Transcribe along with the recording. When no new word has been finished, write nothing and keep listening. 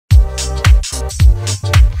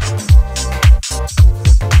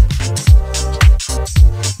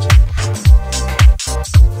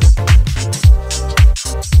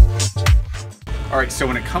Alright, so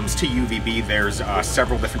when it comes to UVB, there's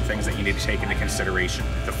several different things that you need to take into consideration.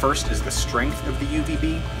 The first is the strength of the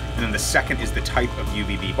UVB, and then the second is the type of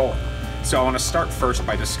UVB bulb. So I want to start first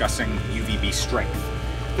by discussing UVB strength.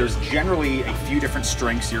 There's generally a few different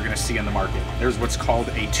strengths you're going to see in the market. There's what's called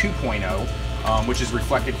a 2.0, which is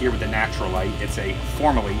reflected here with the natural light. It's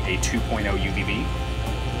formally a 2.0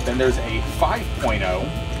 UVB. Then there's a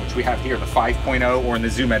 5.0, which we have here, the 5.0, or in the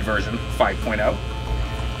Zoom Ed version, 5.0.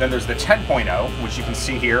 Then there's the 10.0, which you can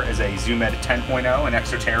see here is a Zoom Ed 10.0, and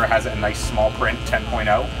Exoterra has a nice small print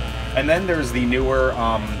 10.0. And then there's the newer,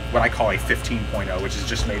 what I call a 15.0, which is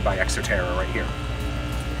just made by Exoterra right here.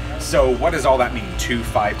 So what does all that mean? 2,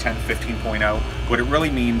 5, 10, 15.0? What it really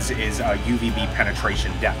means is UVB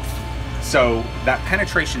penetration depth. So that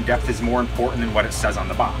penetration depth is more important than what it says on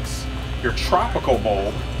the box. Your tropical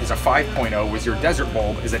bulb is a 5.0, whereas your desert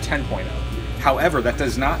bulb is a 10.0. However, that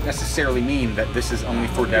does not necessarily mean that this is only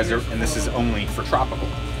for desert and this is only for tropical.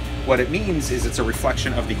 What it means is it's a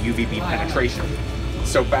reflection of the UVB penetration.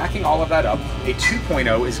 So backing all of that up, a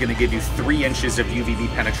 2.0 is going to give you 3 inches of UVB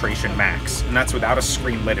penetration max, and that's without a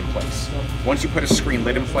screen lid in place. Once you put a screen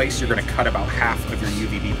lid in place, you're going to cut about half of your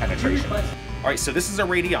UVB penetration. All right, so this is a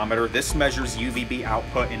radiometer. This measures UVB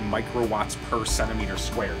output in microwatts per centimeter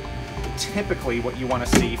squared. Typically, what you want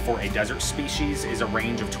to see for a desert species is a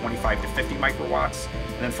range of 25 to 50 microwatts,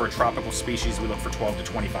 and then for a tropical species, we look for 12 to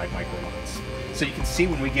 25 microwatts. So you can see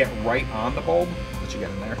when we get right on the bulb, let you get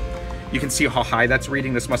in there, you can see how high that's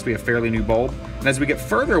reading. This must be a fairly new bulb. And as we get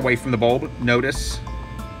further away from the bulb, notice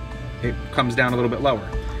it comes down a little bit lower.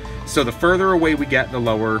 So the further away we get, the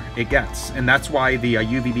lower it gets. And that's why the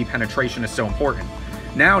UVB penetration is so important.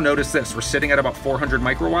 Now notice this, we're sitting at about 400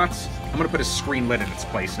 microwatts. I'm gonna put a screen lid in its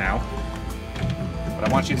place now. But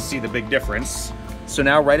I want you to see the big difference. So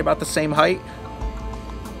now right about the same height,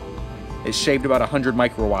 it's shaved about 100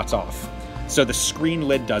 microwatts off. So the screen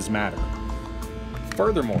lid does matter.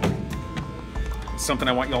 Furthermore, something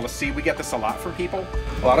I want you all to see, we get this a lot from people.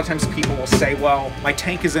 A lot of times people will say, well, my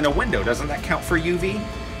tank is in a window, doesn't that count for UV?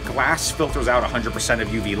 Glass filters out 100% of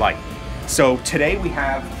UV light. So today we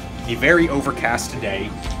have a very overcast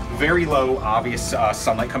day, very low obvious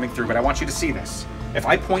sunlight coming through, but I want you to see this. If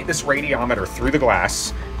I point this radiometer through the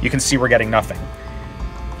glass, you can see we're getting nothing.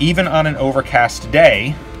 Even on an overcast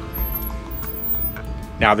day,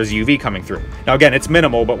 now there's UV coming through. Now again, it's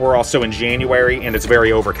minimal, but we're also in January and it's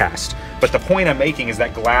very overcast. But the point I'm making is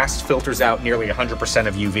that glass filters out nearly 100%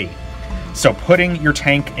 of UV. So putting your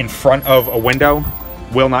tank in front of a window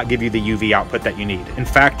will not give you the UV output that you need. In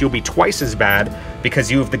fact, you'll be twice as bad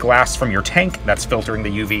because you have the glass from your tank that's filtering the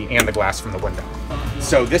UV and the glass from the window.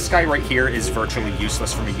 So this guy right here is virtually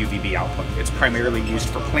useless from a UVB output. It's primarily used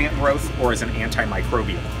for plant growth or as an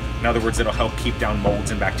antimicrobial. In other words, it'll help keep down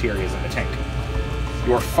molds and bacteria in the tank.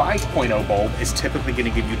 Your 5.0 bulb is typically going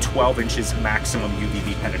to give you 12 inches maximum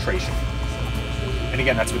UVB penetration. And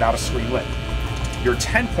again, that's without a screen lid. Your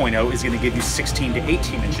 10.0 is going to give you 16 to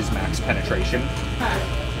 18 inches max penetration.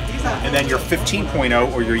 And then your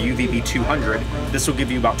 15.0 or your UVB 200, this will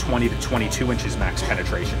give you about 20 to 22 inches max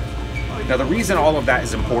penetration. Now the reason all of that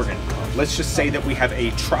is important, let's just say that we have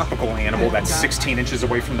a tropical animal that's 16 inches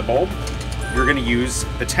away from the bulb, you're going to use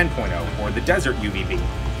the 10.0 or the desert UVB.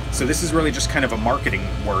 So this is really just kind of a marketing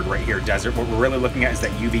word right here, desert. What we're really looking at is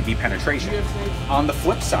that UVB penetration. On the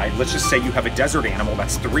flip side, let's just say you have a desert animal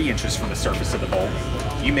that's 3 inches from the surface of the bulb.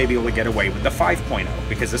 You may be able to get away with the 5.0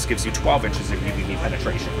 because this gives you 12 inches of UVB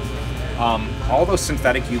penetration. Although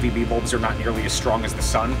synthetic UVB bulbs are not nearly as strong as the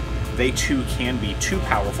sun, they too can be too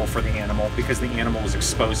powerful for the animal because the animal is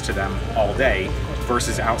exposed to them all day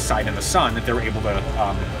versus outside in the sun that they're able to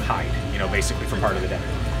hide, basically for part of the day.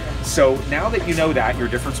 So now that you know that, your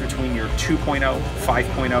difference between your 2.0,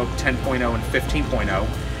 5.0, 10.0, and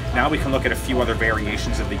 15.0, now we can look at a few other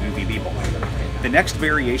variations of the UVB bulb. The next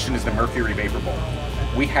variation is the mercury vapor bulb.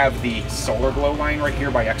 We have the solar glow line right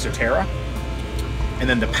here by Exoterra, and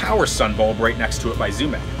then the power sun bulb right next to it by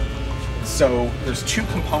Zoom Ed. So there's 2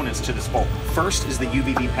 components to this bulb. First is the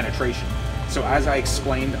UVB penetration. So as I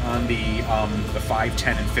explained on the 5,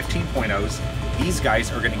 10, and 15.0s, these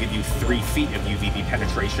guys are going to give you 3 feet of UVB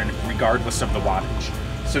penetration regardless of the wattage.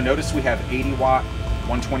 So notice we have 80 watt,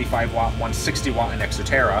 125 watt, 160 watt in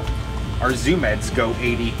Exoterra. Our Zoom Eds go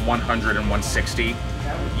 80, 100, and 160.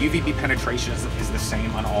 UVB penetration is the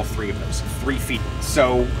same on all 3 of those, 3 feet.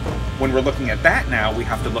 So when we're looking at that now, we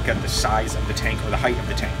have to look at the size of the tank or the height of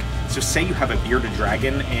the tank. So say you have a bearded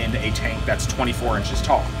dragon in a tank that's 24 inches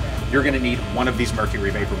tall. you're going to need one of these mercury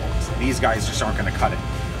vapor bulbs. These guys just aren't going to cut it.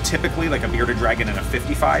 Typically, like a bearded dragon in a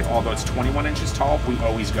 55, although it's 21 inches tall, we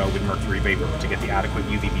always go with mercury vapor to get the adequate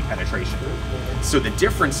UVB penetration. So the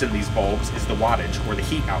difference in these bulbs is the wattage, or the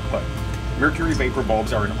heat output. Mercury vapor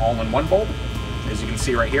bulbs are an all-in-one bulb, as you can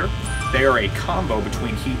see right here. They are a combo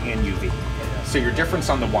between heat and UV. So your difference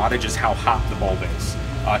on the wattage is how hot the bulb is.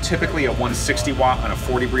 Typically a 160 watt on a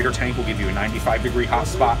 40 breeder tank will give you a 95-degree hot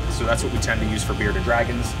spot, so that's what we tend to use for bearded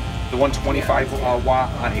dragons. The 125 watt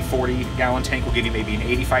on a 40-gallon tank will give you maybe an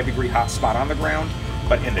 85-degree hot spot on the ground,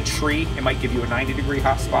 but in the tree, it might give you a 90-degree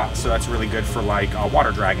hot spot, so that's really good for like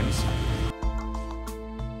water dragons.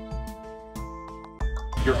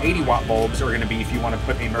 Your 80 watt bulbs are going to be if you want to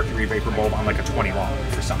put a mercury vapor bulb on like a 20 long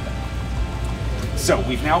or something. So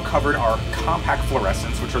we've now covered our compact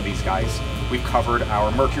fluorescents, which are these guys. We've covered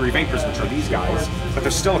our mercury vapors, which are these guys, but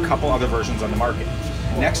there's still a couple other versions on the market.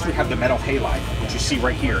 Next, we have the metal halide, which you see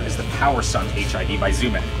right here is the Power Sun HID by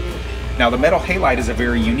Tye-Dyed. Now, the metal halide is a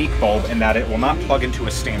very unique bulb in that it will not plug into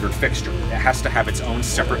a standard fixture. It has to have its own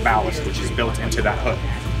separate ballast, which is built into that hood.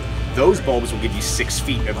 Those bulbs will give you 6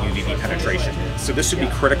 feet of UVB penetration. So this would be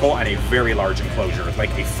critical at a very large enclosure,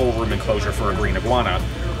 like a full room enclosure for a green iguana,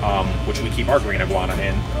 which we keep our green iguana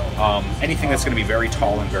in. Anything that's going to be very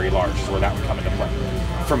tall and very large is where that would come into play.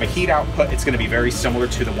 From a heat output, it's going to be very similar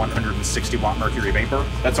to the 160 watt mercury vapor.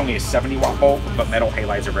 That's only a 70 watt bulb, but metal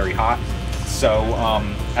halides are very hot. So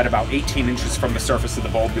at about 18 inches from the surface of the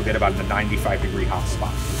bulb, you'll get about the 95-degree hot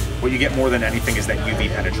spot. What you get more than anything is that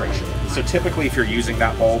UV penetration. So typically, if you're using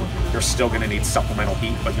that bulb, you're still going to need supplemental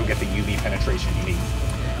heat, but you'll get the UV penetration you need.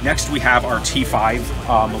 Next, we have our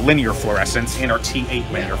T5 linear fluorescents and our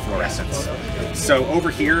T8 linear fluorescents. So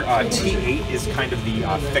over here, T8 is kind of the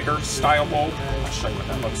thicker style bulb. I'll show you what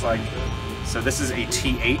that looks like. So this is a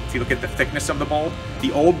T8. If you look at the thickness of the bulb,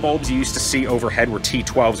 the old bulbs you used to see overhead were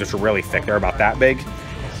T12s, which are really thick. They're about that big.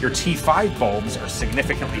 Your T5 bulbs are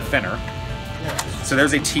significantly thinner. So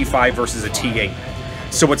there's a T5 versus a T8.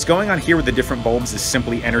 So what's going on here with the different bulbs is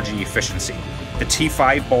simply energy efficiency. The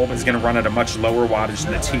T5 bulb is going to run at a much lower wattage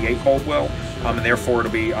than the T8 bulb will, and therefore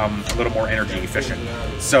it'll be a little more energy efficient.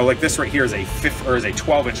 So like this right here is a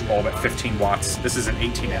 12-inch bulb at 15 watts. This is an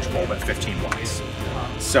 18-inch bulb at 15 watts.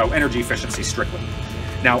 So energy efficiency strictly.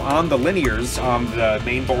 Now on the linears, the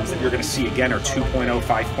main bulbs that you're going to see again are 2.0,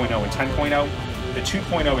 5.0, and 10.0. The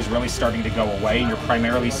 2.0 is really starting to go away, and you're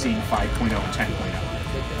primarily seeing 5.0 and 10.0.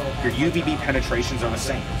 Your UVB penetrations are the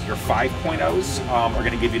same. Your 5.0s are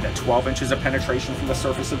going to give you that 12 inches of penetration from the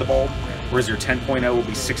surface of the bulb, whereas your 10.0 will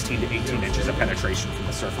be 16 to 18 inches of penetration from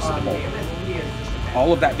the surface of the bulb.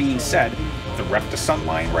 All of that being said, the Reptile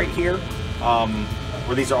line right here,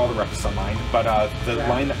 or these are all the Reptile line, but the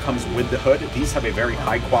line that comes with the hood, these have a very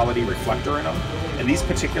high quality reflector in them, and these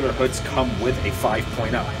particular hoods come with a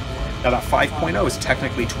 5.0. Now that 5.0 is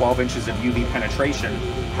technically 12 inches of UV penetration.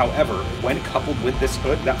 However, when coupled with this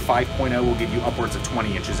hood, that 5.0 will give you upwards of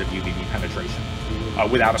 20 inches of UVB penetration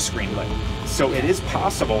without a screen lid. So it is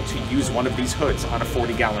possible to use one of these hoods on a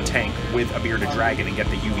 40-gallon tank with a bearded dragon and get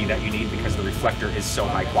the UV that you need because the reflector is so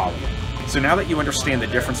high quality. So now that you understand the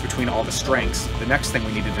difference between all the strengths, the next thing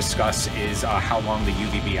we need to discuss is how long the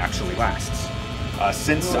UVB actually lasts.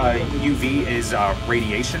 Since UV is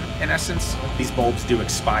radiation, in essence, these bulbs do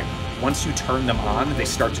expire. Once you turn them on, they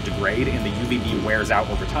start to degrade and the UVB wears out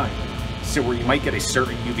over time. So where you might get a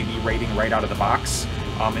certain UVB rating right out of the box,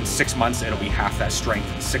 in 6 months it'll be half that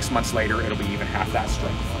strength. 6 months later, it'll be even half that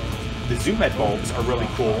strength. The Tye-Dyed bulbs are really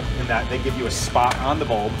cool in that they give you a spot on the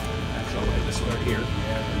bulb. Actually, I'll write this one right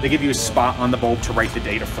here. They give you a spot on the bulb to write the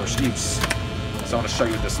date of first use. So I want to show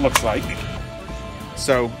you what this looks like.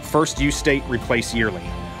 So first use date, replace yearly.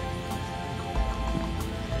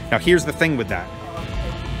 Now here's the thing with that.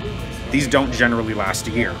 These don't generally last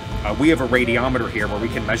a year. We have a radiometer here where we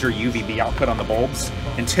can measure UVB output on the bulbs,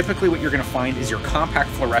 and typically what you're going to find is your compact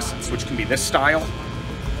fluorescents, which can be this style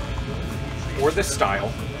or this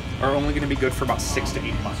style, are only going to be good for about 6 to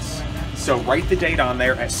 8 months. So write the date on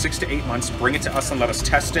there at 6 to 8 months, bring it to us and let us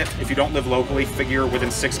test it. If you don't live locally, figure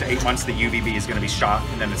within 6 to 8 months the UVB is going to be shot,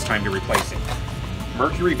 and then it's time to replace it.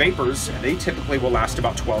 Mercury vapors, they typically will last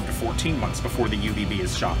about 12 to 14 months before the UVB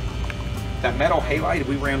is shot. That metal halide,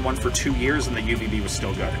 we ran one for 2 years and the UVB was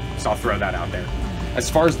still good. So I'll throw that out there. As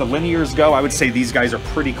far as the linears go, I would say these guys are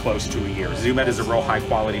pretty close to a year. Tye-Dyed is a real high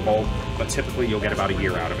quality bulb, but typically you'll get about a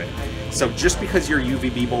year out of it. So just because your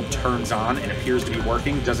UVB bulb turns on and appears to be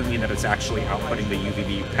working doesn't mean that it's actually outputting the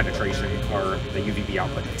UVB penetration or the UVB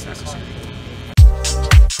output that's necessary.